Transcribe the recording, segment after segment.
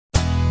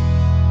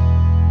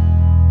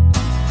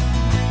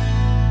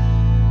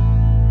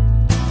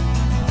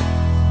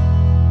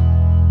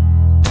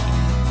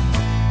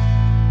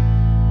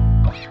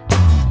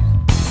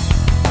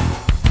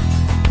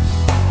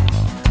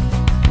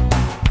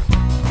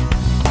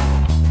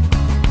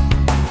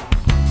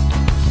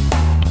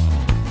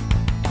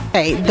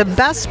Okay, the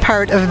best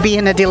part of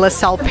being a De La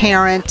Salle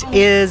parent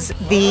is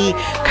the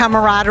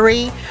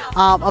camaraderie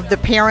of the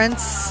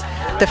parents,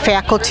 the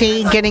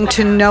faculty, getting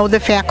to know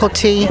the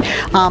faculty.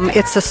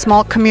 It's a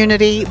small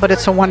community, but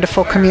it's a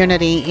wonderful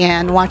community,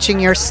 and watching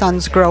your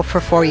sons grow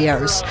for 4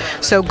 years.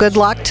 So good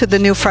luck to the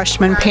new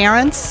freshman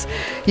parents.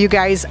 You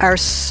guys are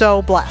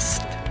so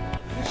blessed.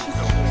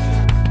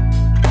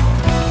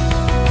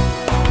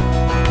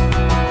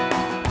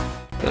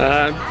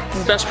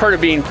 The best part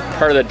of being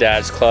part of the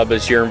Dad's Club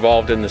is you're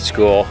involved in the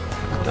school.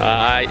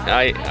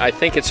 I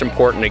think it's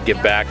important to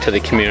give back to the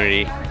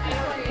community.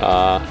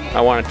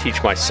 I want to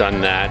teach my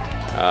son that,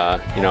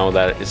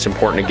 that it's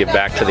important to give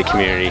back to the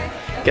community.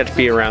 You get to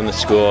be around the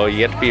school, you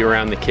get to be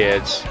around the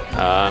kids.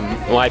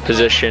 My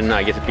position,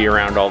 I get to be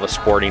around all the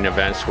sporting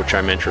events, which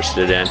I'm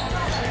interested in.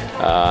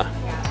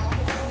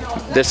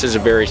 This is a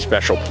very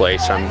special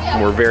place.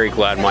 We're very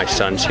glad my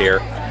son's here,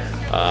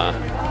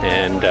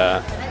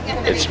 and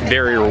it's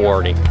very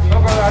rewarding.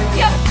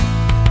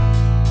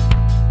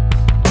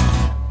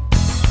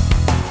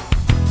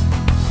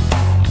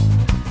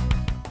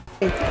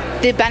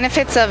 The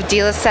benefits of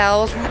De La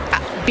Salle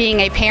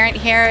being a parent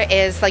here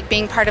is like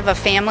being part of a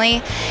family.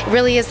 It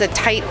really is a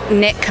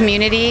tight-knit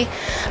community.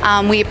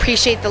 We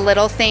appreciate the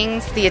little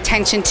things, the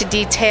attention to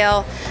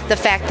detail, the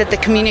fact that the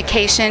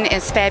communication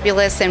is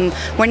fabulous, and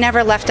we're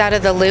never left out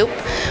of the loop.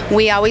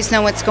 We always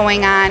know what's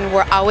going on.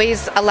 We're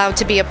always allowed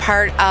to be a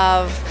part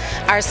of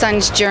our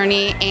son's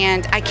journey,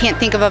 and I can't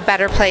think of a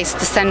better place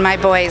to send my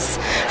boys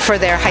for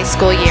their high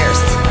school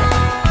years.